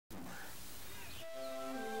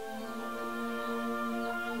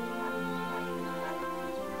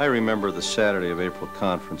I remember the Saturday of April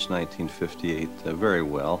conference, 1958, very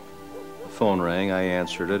well. The phone rang. I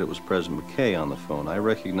answered it. It was President McKay on the phone. I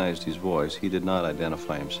recognized his voice. He did not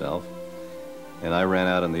identify himself. And I ran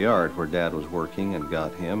out in the yard where Dad was working and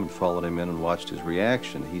got him and followed him in and watched his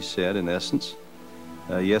reaction. He said, in essence,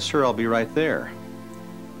 yes, sir, I'll be right there.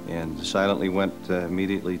 And silently went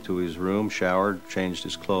immediately to his room, showered, changed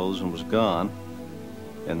his clothes, and was gone.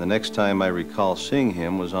 And the next time I recall seeing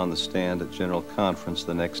him was on the stand at General Conference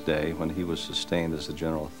the next day when he was sustained as the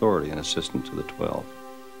General Authority and assistant to the 12.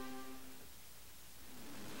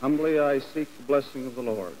 Humbly I seek the blessing of the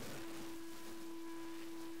Lord.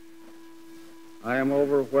 I am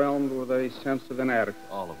overwhelmed with a sense of inadequacy.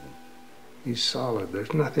 All of them. He's solid.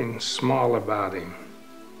 There's nothing small about him.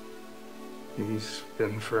 He's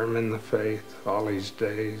been firm in the faith all his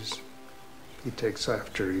days. He takes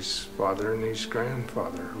after his father and his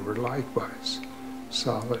grandfather, who were likewise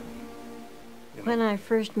solid. When I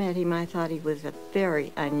first met him, I thought he was a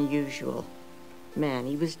very unusual man.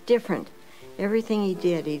 He was different. Everything he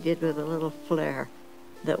did with a little flair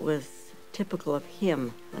that was typical of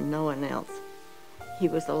him and no one else. He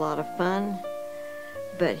was a lot of fun,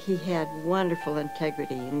 but he had wonderful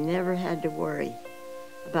integrity. He never had to worry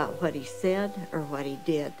about what he said or what he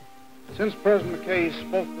did. Since President McKay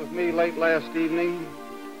spoke with me late last evening,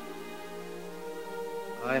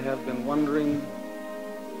 I have been wondering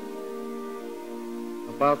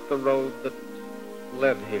about the road that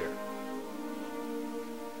led here.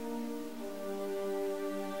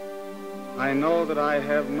 I know that I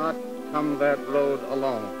have not come that road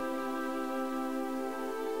alone.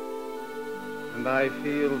 And I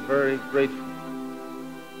feel very grateful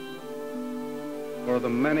for the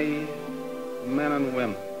many men and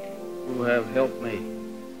women who have helped me.